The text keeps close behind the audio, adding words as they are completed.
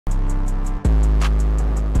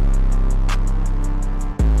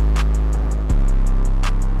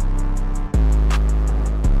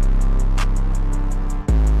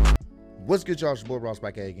What's good, y'all? It's your boy Ross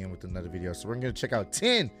back at again with another video. So we're gonna check out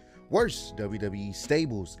 10 worst WWE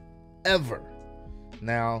stables ever.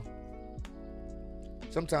 Now,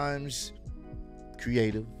 sometimes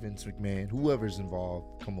creative, Vince McMahon, whoever's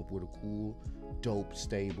involved, come up with a cool, dope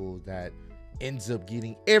stable that ends up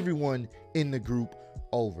getting everyone in the group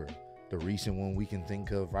over. The recent one we can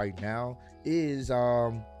think of right now is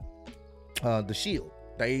the Shield.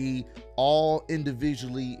 They all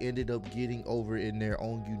individually ended up getting over in their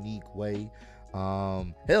own unique way.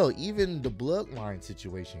 Hell, even the Bloodline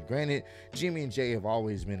situation. Granted, Jimmy and Jay have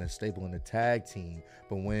always been a staple in the tag team,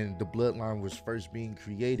 but when the Bloodline was first being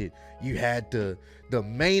created, you had the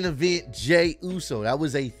main event Jay Uso. That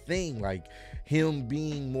was a thing, like him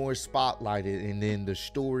being more spotlighted, and then the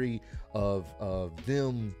story of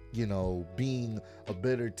them, you know, being a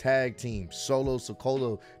better tag team, Solo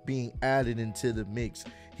Sikoa being added into the mix,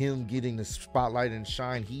 him getting the spotlight and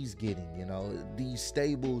shine he's getting. You know, these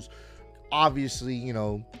stables, obviously, you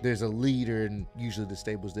know, there's a leader, and usually the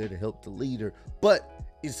stable's there to help the leader, but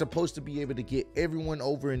it's supposed to be able to get everyone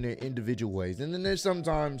over in their individual ways. And then there's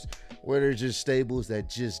sometimes where there's just stables that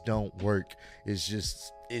just don't work.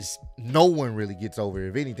 It's no one really gets over.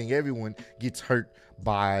 If anything, everyone gets hurt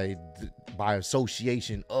by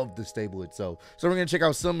association of the stable itself. So we're gonna check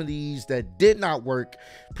out some of these that did not work.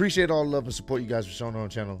 Appreciate all the love and support you guys for showing on the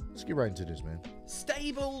channel. Let's get right into this, man.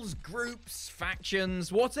 Stables, groups,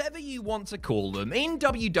 factions, whatever you want to call them, in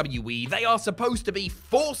WWE, they are supposed to be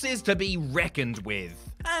forces to be reckoned with.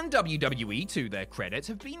 And WWE, to their credit,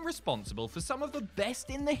 have been responsible for some of the best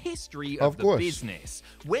in the history of the business.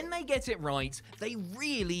 When they get it right, they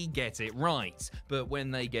really get it right. But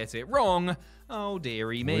when they get it wrong, oh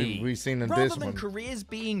dearie me. We've seen in Rather this than one. careers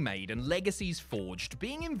being made and legacies forged,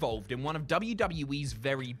 being involved in one of WWE's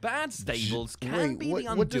very bad stables can be the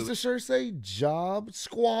undoing. What does the shirt say? Job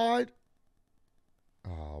Squad?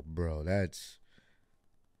 Oh, bro, that's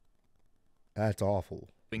awful.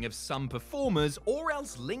 Of some performers, or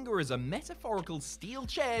else linger as a metaphorical steel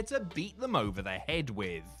chair to beat them over the head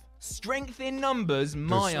with. Strength in numbers,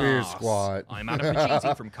 my ass. Squad. I'm Adam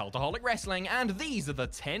Pacitti from Cultaholic Wrestling, and these are the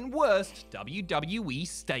 10 worst WWE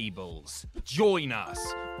stables. Join us,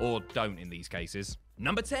 or don't in these cases.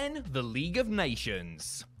 Number 10, the League of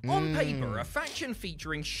Nations. On paper, a faction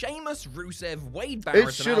featuring Sheamus, Rusev, Wade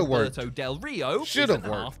Barrett, and Alberto Del Rio isn't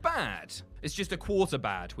half bad. It's just a quarter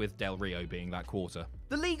bad, with Del Rio being that quarter.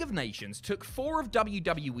 The League of Nations took 4 of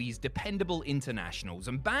WWE's dependable internationals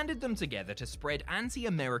and banded them together to spread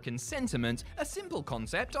anti-American sentiment, a simple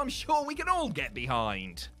concept I'm sure we can all get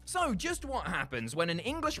behind. So just what happens when an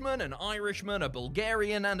Englishman, an Irishman, a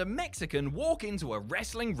Bulgarian, and a Mexican walk into a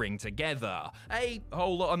wrestling ring together? A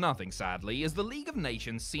whole lot of nothing, sadly, as the League of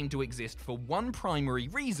Nations seemed to exist for one primary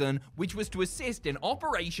reason, which was to assist in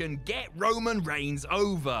Operation Get Roman Reigns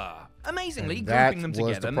Over. Amazingly, grouping them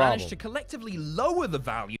together managed to collectively lower the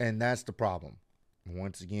value. And that's the problem.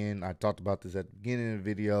 Once again, I talked about this at the beginning of the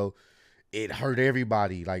video. It hurt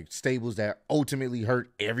everybody. Like stables that ultimately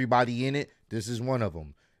hurt everybody in it. This is one of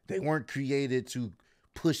them. They weren't created to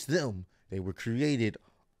push them. They were created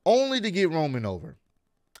only to get Roman over.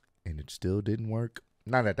 And it still didn't work.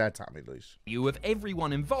 Not at that time, at least. View of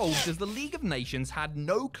everyone involved, as the League of Nations had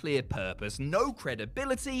no clear purpose, no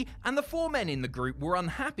credibility, and the 4 men in the group were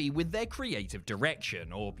unhappy with their creative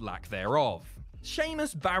direction, or lack thereof.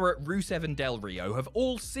 Sheamus, Barrett, Rusev, and Del Rio have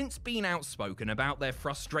all since been outspoken about their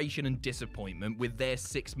frustration and disappointment with their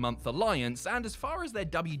 6-month alliance, and as far as their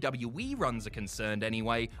WWE runs are concerned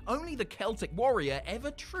anyway, only the Celtic Warrior ever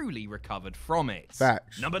truly recovered from it.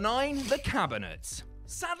 Facts. Number 9, the Cabinet.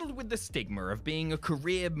 Saddled with the stigma of being a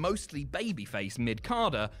career mostly babyface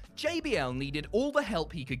mid-carder, JBL needed all the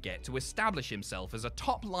help he could get to establish himself as a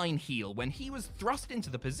top-line heel when he was thrust into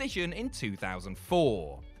the position in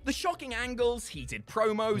 2004. The shocking angles, heated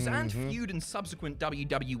promos, and feud and subsequent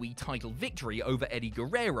WWE title victory over Eddie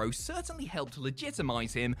Guerrero certainly helped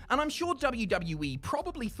legitimize him, and I'm sure WWE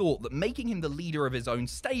probably thought that making him the leader of his own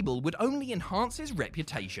stable would only enhance his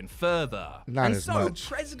reputation further.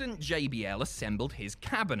 President JBL assembled his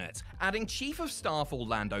cabinet, adding Chief of Staff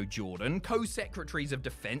Orlando Jordan, Co-Secretaries of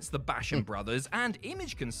Defense the Basham brothers, and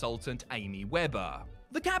image consultant Amy Weber.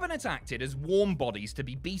 The cabinet acted as warm bodies to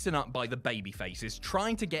be beaten up by the babyfaces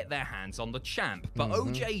trying to get their hands on the champ, but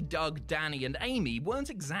OJ, Doug, Danny, and Amy weren't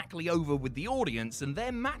exactly over with the audience, and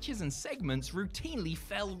their matches and segments routinely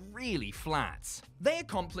fell really flat. They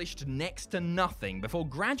accomplished next to nothing before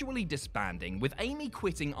gradually disbanding, with Amy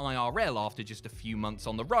quitting IRL after just a few months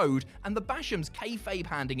on the road, and the Bashams kayfabe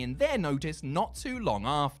handing in their notice not too long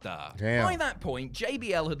after. By that point,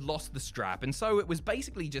 JBL had lost the strap, and so it was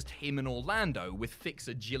basically just him and Orlando, with fixed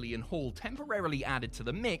fixer Jillian Hall temporarily added to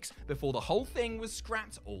the mix before the whole thing was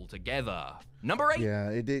scrapped altogether. Number 8. Yeah,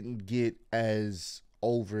 it didn't get as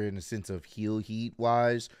over in the sense of heel heat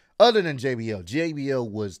wise. Other than JBL. JBL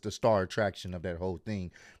was the star attraction of that whole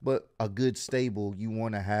thing. But a good stable, you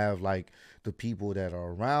want to have like the people that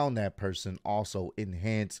are around that person also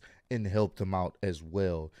enhance and help them out as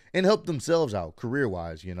well. And help themselves out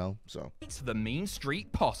career-wise, you know? So It's the Mean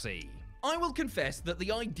Street Posse. I will confess that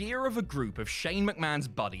the idea of a group of Shane McMahon's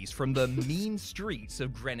buddies from the mean streets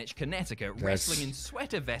of Greenwich, Connecticut, wrestling in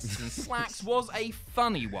sweater vests and slacks was a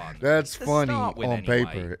funny one. that's To funny start with, on anyway.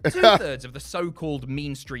 paper. 2/3 of the so-called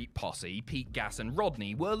Mean Street Posse, Pete Gas and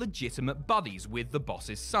Rodney, were legitimate buddies with the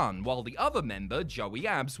boss's son, while the other member, Joey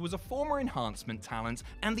Abs, was a former enhancement talent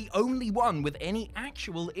and the only one with any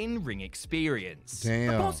actual in-ring experience.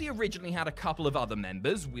 Damn. The posse originally had a couple of other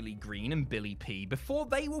members, Willie Green and Billy P, before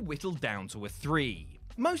they were whittled down to a 3.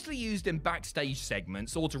 Mostly used in backstage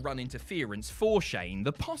segments or to run interference for Shane,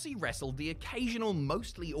 the posse wrestled the occasional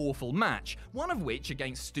mostly awful match, one of which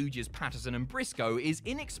against Stooges Patterson and Briscoe is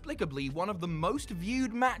inexplicably one of the most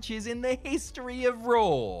viewed matches in the history of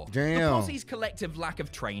Raw. Damn. The posse's collective lack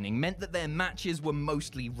of training meant that their matches were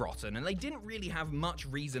mostly rotten, and they didn't really have much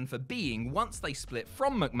reason for being once they split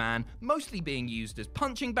from McMahon, mostly being used as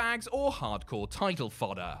punching bags or hardcore title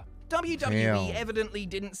fodder. WWE Damn. evidently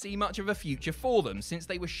didn't see much of a future for them since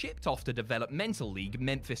they were shipped off to Developmental League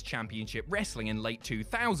Memphis Championship Wrestling in late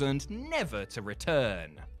 2000, never to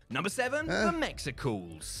return. Number 7, the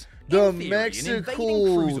Mexicools. The In theory, an invading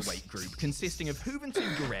Mexicools. cruiserweight group consisting of Juventud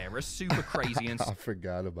Guerrera, Super Crazy, and I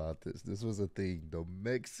forgot about this. This was a thing. The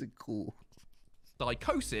Mexico.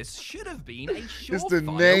 Psychosis should have been a Just the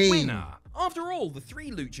surefire name. winner. After all, the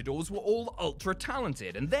 3 luchadors were all ultra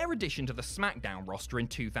talented, and their addition to the SmackDown roster in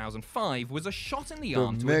 2005 was a shot in the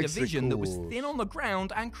arm to a division that was Mexicools. thin on the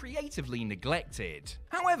ground and creatively neglected.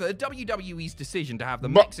 However, WWE's decision to have the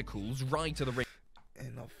But- Mexicools ride to the ring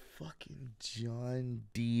And a fucking John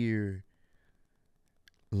Deere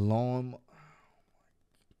lawn.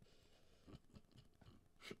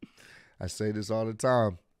 I say this all the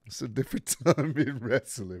time. It's a different time in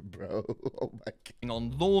wrestling, bro. Oh my god.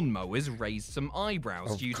 on lawnmowers raised some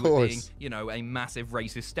eyebrows Of due to it course. being, you know, a massive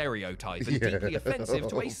racist stereotype and Yeah. deeply offensive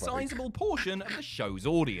to Oh a my sizable portion of the show's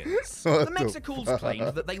audience. What The the Mexicools fuck?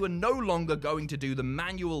 claimed that they were no longer going to do the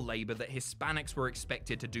manual labor that Hispanics were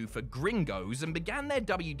expected to do for gringos and began their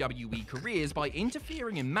WWE careers by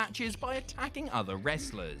interfering in matches by attacking other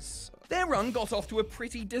wrestlers. Their run got off to a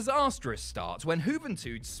pretty disastrous start when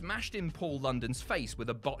Juventud smashed in Paul London's face with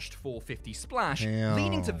a botched 450 splash, Damn.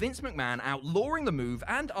 leading to Vince McMahon outlawing the move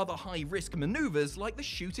and other high-risk maneuvers like the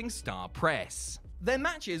shooting star press. Their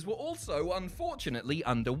matches were also unfortunately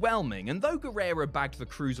underwhelming, and though Guerrero bagged the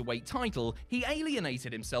Cruiserweight title, he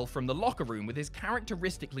alienated himself from the locker room with his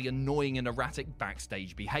characteristically annoying and erratic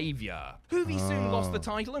backstage behavior. Hoovy soon lost the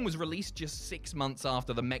title and was released just 6 months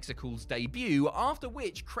after the Mexicools' debut, after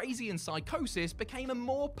which Crazy and Psychosis became a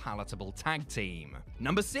more palatable tag team.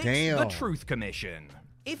 Number 6, Damn. The Truth Commission.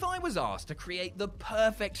 If I was asked to create the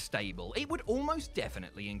perfect stable, it would almost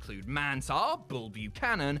definitely include Mantar, Bull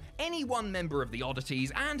Buchanan, any one member of the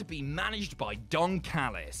Oddities, and be managed by Don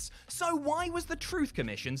Callis. So why was the Truth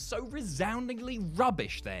Commission so resoundingly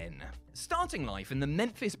rubbish then? Starting life in the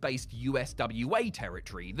Memphis-based USWA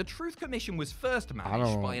territory, the Truth Commission was first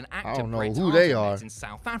managed by an actor don't know Bret who they Hart are. in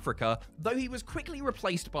South Africa, though he was quickly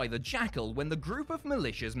replaced by the Jackal when the group of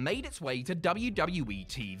militias made its way to WWE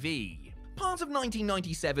TV. Part of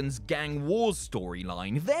 1997's Gang Wars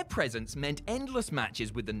storyline, their presence meant endless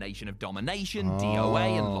matches with the Nation of Domination,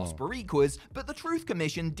 DOA, and Los Boricuas, but the Truth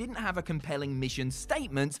Commission didn't have a compelling mission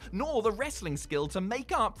statement, nor the wrestling skill to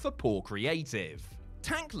make up for poor creative.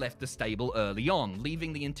 Tank left the stable early on,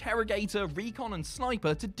 leaving the Interrogator, Recon, and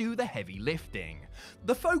Sniper to do the heavy lifting.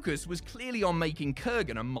 The focus was clearly on making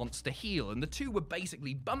Kurgan a monster heel, and the two were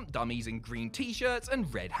basically bump dummies in green t-shirts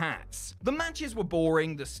and red hats. The matches were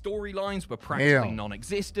boring, the storylines were practically Damn.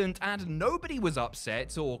 non-existent, and nobody was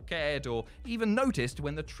upset or cared or even noticed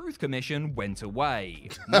when the Truth Commission went away.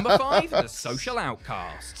 Number 5, the Social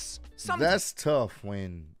Outcasts. That's tough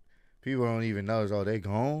when people don't even know. Oh, they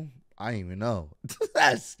gone? I didn't even know.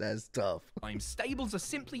 that's tough. Sometimes stables are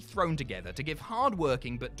simply thrown together to give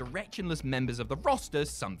hard-working but directionless members of the roster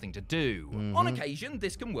something to do. On occasion,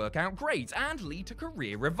 this can work out great and lead to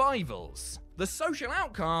career revivals. The Social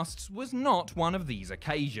Outcasts was not one of these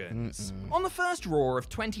occasions. On the first Raw of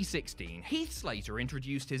 2016, Heath Slater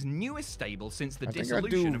introduced his newest stable since the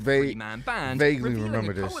dissolution of three-man band, revealing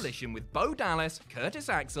a coalition with Bo Dallas, Curtis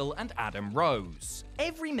Axel, and Adam Rose.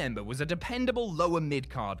 Every member was a dependable lower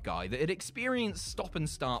mid-card guy that had experienced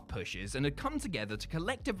stop-and-start pushes and had come together to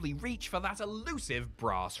collectively reach for that elusive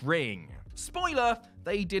brass ring. Spoiler,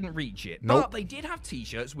 they didn't reach it, but they did have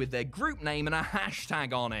t-shirts with their group name and a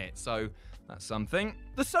hashtag on it, so that's something.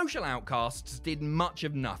 The Social Outcasts did much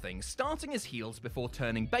of nothing, starting as heels before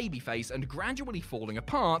turning babyface and gradually falling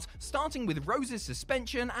apart, starting with Rose's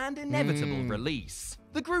suspension and inevitable release.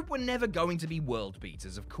 The group were never going to be world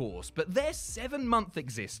beaters, of course, but their 7-month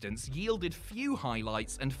existence yielded few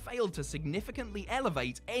highlights and failed to significantly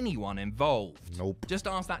elevate anyone involved. Just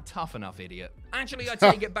ask that Tough Enough idiot. Actually, I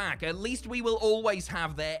take it back. At least we will always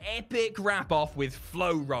have their epic wrap-off with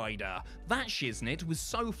Flow Rider. That shiznit was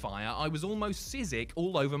so fire, I was almost sizzic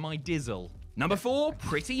all over my dizzle. Number 4,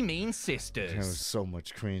 Pretty Mean Sisters. There was so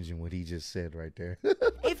much cringe in what he just said right there.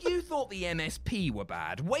 If you thought the MSP were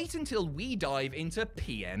bad, wait until we dive into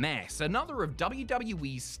PMS, another of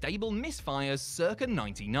WWE's stable misfires circa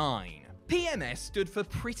 99. PMS stood for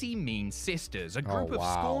Pretty Mean Sisters, a group of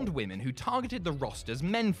scorned women who targeted the roster's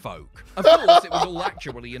menfolk. Of course, it was all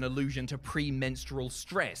actually an allusion to premenstrual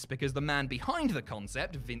stress, because the man behind the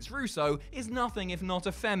concept, Vince Russo, is nothing if not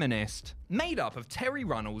a feminist. Made up of Terry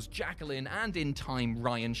Runnels, Jacqueline, and in time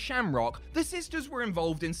Ryan Shamrock, the sisters were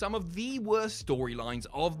involved in some of the worst storylines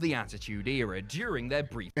of the Attitude Era during their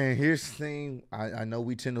brief. And here's the thing, I know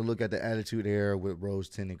we tend to look at the Attitude Era with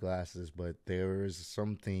rose-tinted glasses, but there is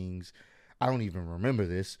some things, I don't even remember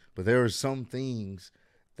this, but there are some things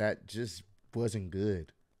that just wasn't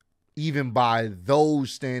good. Even by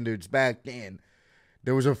those standards back then,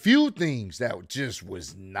 there was a few things that just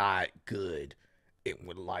was not good. It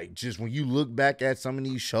would like, just when you look back at some of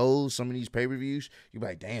these shows, some of these pay-per-views, you're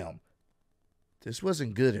like, damn, this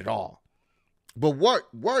wasn't good at all. But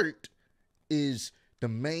what worked is the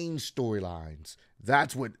main storylines.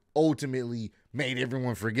 That's what ultimately made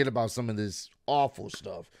everyone forget about some of this awful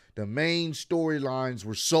stuff. The main storylines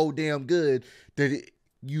were so damn good that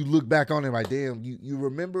you look back on it like, damn, you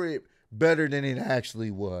remember it better than it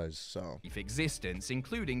actually was. So, existence,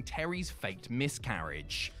 including Terry's faked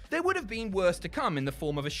miscarriage. There would have been worse to come in the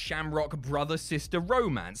form of a Shamrock brother-sister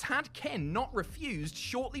romance had Ken not refused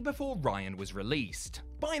shortly before Ryan was released.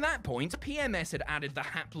 By that point, PMS had added the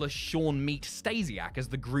hapless Sean Meat Stasiak as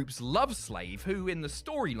the group's love slave, who in the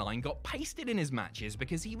storyline got pasted in his matches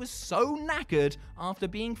because he was so knackered after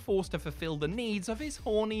being forced to fulfill the needs of his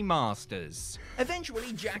horny masters.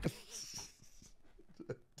 Eventually, Jack...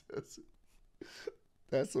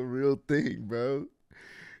 That's a real thing, bro.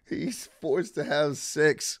 He's forced to have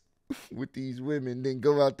sex with these women, then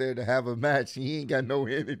go out there to have a match. He ain't got no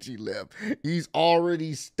energy left. He's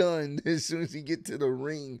already stunned as soon as he get to the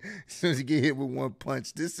ring, as soon as he get hit with one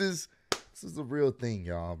punch. This is a real thing,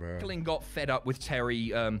 y'all, bro. Jacqueline got fed up with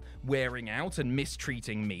Terry wearing out and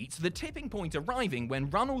mistreating Meat, the tipping point arriving when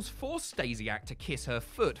Runnels forced Stasiak to kiss her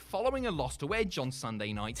foot following a loss to Edge on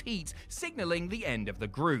Sunday Night Heat, signaling the end of the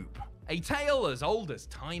group. A tale as old as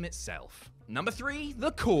time itself. Number 3,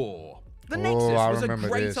 The Core. The Nexus was a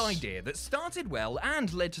great idea that started well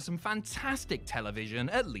and led to some fantastic television,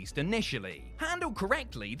 at least initially. Handled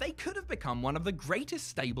correctly, they could have become one of the greatest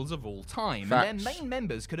stables of all time, and their main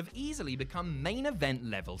members could have easily become main event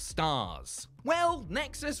level stars. Well,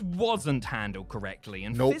 Nexus wasn't handled correctly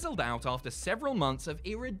and fizzled out after several months of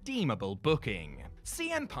irredeemable booking.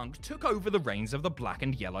 CM Punk took over the reins of the Black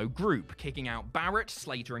and Yellow group, kicking out Barrett,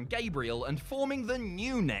 Slater, and Gabriel and forming the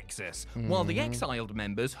new Nexus, while the exiled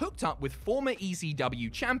members hooked up with former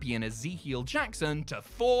ECW champion Ezekiel Jackson to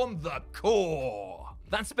form the Core.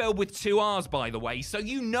 That's spelled with 2 R's, by the way, so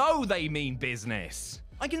you know they mean business.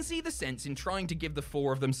 I can see the sense in trying to give the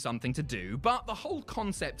 4 of them something to do, but the whole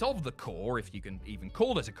concept of the Core, if you can even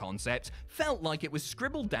call it a concept, felt like it was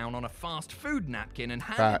scribbled down on a fast food napkin and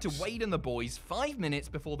handed to Wade and the boys 5 minutes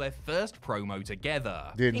before their first promo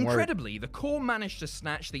together. Incredibly, the Core managed to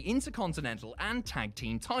snatch the Intercontinental and Tag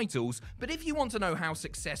Team titles, but if you want to know how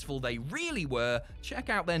successful they really were,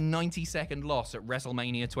 check out their 90-second loss at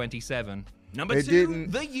WrestleMania 27. Number 2,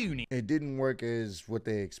 The Union. It didn't work as what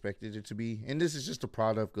they expected it to be. And this is just a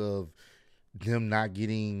product of them not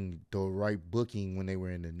getting the right booking when they were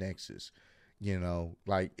in the Nexus. You know,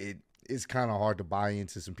 like it's kind of hard to buy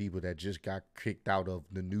into some people that just got kicked out of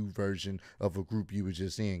the new version of a group you were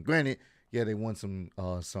just in. Granted, yeah, they won some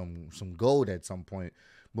gold at some point,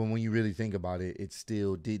 but when you really think about it, it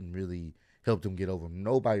still didn't really helped them get over.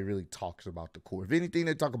 Nobody really talks about the core. If anything,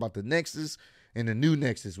 they talk about the Nexus and the new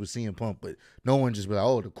Nexus with CM Punk, but no one just be like,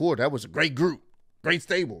 oh, the core, that was a great group, great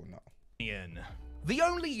stable. No. The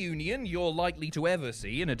only union you're likely to ever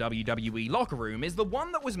see in a WWE locker room is the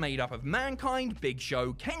one that was made up of Mankind, Big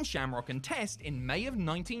Show, Ken Shamrock, and Test in May of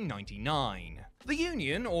 1999. The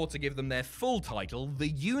union, or to give them their full title, the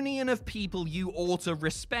Union of People You Ought to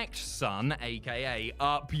Respect, Son, aka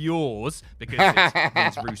Up Yours, because it's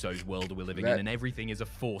Vince Russo's world we're living in and everything is a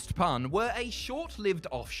forced pun, were a short-lived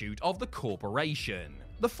offshoot of the corporation.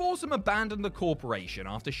 The foursome abandoned the corporation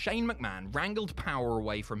after Shane McMahon wrangled power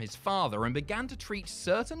away from his father and began to treat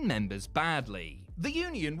certain members badly. The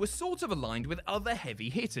union was sort of aligned with other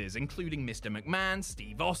heavy hitters, including Mr. McMahon,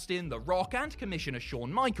 Steve Austin, The Rock, and Commissioner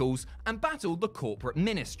Shawn Michaels, and battled the corporate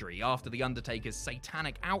ministry after The Undertaker's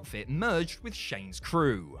satanic outfit merged with Shane's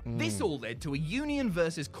crew. This all led to a union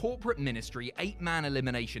versus corporate ministry 8-man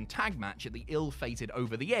elimination tag match at the ill-fated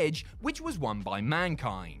Over the Edge, which was won by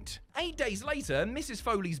Mankind. 8 days later, Mrs.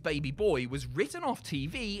 Foley's baby boy was written off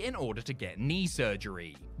TV in order to get knee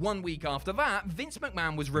surgery. 1 week after that, Vince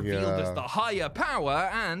McMahon was revealed as the higher power,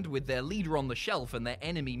 and with their leader on the shelf and their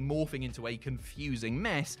enemy morphing into a confusing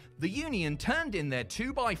mess, the union turned in their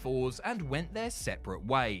 2x4s and went their separate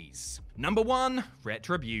ways. Number 1,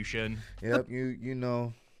 Retribution. Yep, you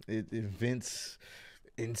know, Vince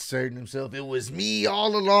inserting himself. It was me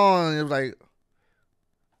all along. It was like,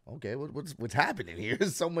 okay, what's happening here?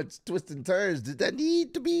 So much twists and turns. Did that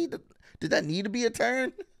need to be a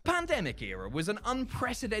turn? Pandemic era was an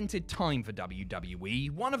unprecedented time for WWE,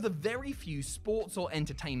 one of the very few sports or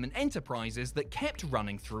entertainment enterprises that kept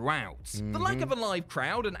running throughout. The lack of a live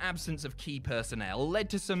crowd and absence of key personnel led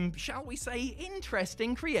to some, shall we say,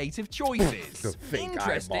 interesting creative choices.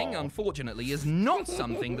 Interesting, unfortunately, is not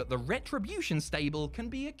something that the Retribution stable can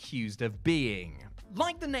be accused of being.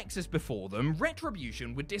 Like the Nexus before them,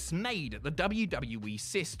 Retribution were dismayed at the WWE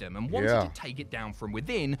system and wanted to take it down from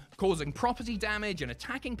within, causing property damage and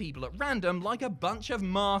attacking people at random like a bunch of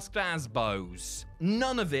masked Asbos.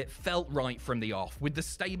 None of it felt right from the off, with the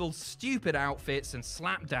stable's stupid outfits and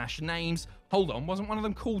slapdash names. Hold on, wasn't one of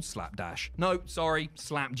them called Slapdash? No, sorry,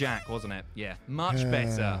 Slapjack, wasn't it? Yeah, much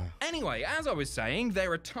better. Anyway, as I was saying,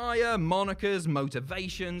 their attire, monikers,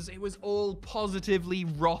 motivations, it was all positively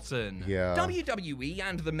rotten. WWE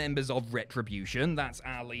and the members of Retribution, that's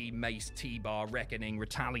Ali, Mace, T-Bar, Reckoning,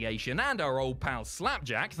 Retaliation, and our old pal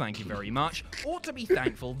Slapjack, thank you very much, ought to be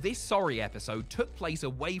thankful this sorry episode took place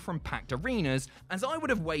away from packed arenas, as I would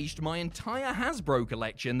have waged my entire Hasbro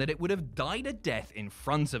collection that it would have died a death in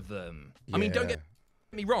front of them. I mean, don't get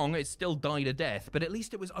me wrong, it still died a death, but at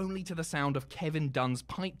least it was only to the sound of Kevin Dunn's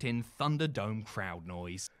piped-in Thunderdome crowd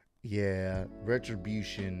noise. Yeah,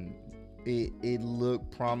 Retribution, it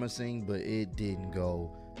looked promising, but it didn't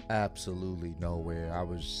go absolutely nowhere. I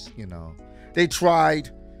was, you know, they tried.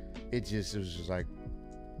 It was just like,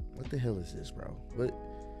 what the hell is this, bro?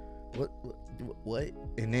 What?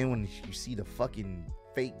 And then when you see the fucking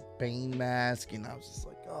fake Bane mask, and I was just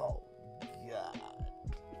like, oh, God.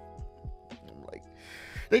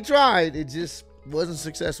 They tried, it just wasn't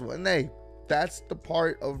successful. And hey, that's the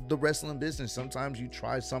part of the wrestling business. Sometimes you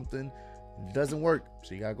try something, it doesn't work.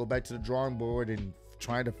 So you gotta go back to the drawing board and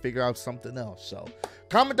try to figure out something else. So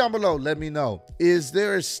comment down below, let me know. Is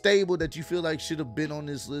there a stable that you feel like should have been on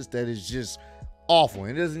this list that is just awful?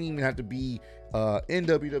 And it doesn't even have to be in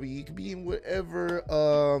WWE. It could be in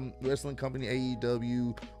whatever wrestling company,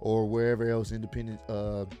 AEW, or wherever else independent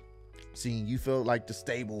scene you felt like the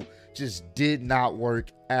stable just did not work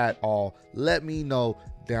at all. Let me know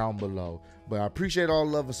down below. But I appreciate all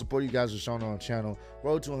the love and support you guys are showing on the channel.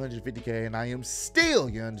 Road to 150K, and I am still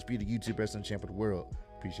your undisputed YouTube wrestling champ of the world.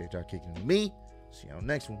 Appreciate y'all kicking with me. See you on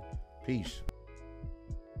the next one. Peace.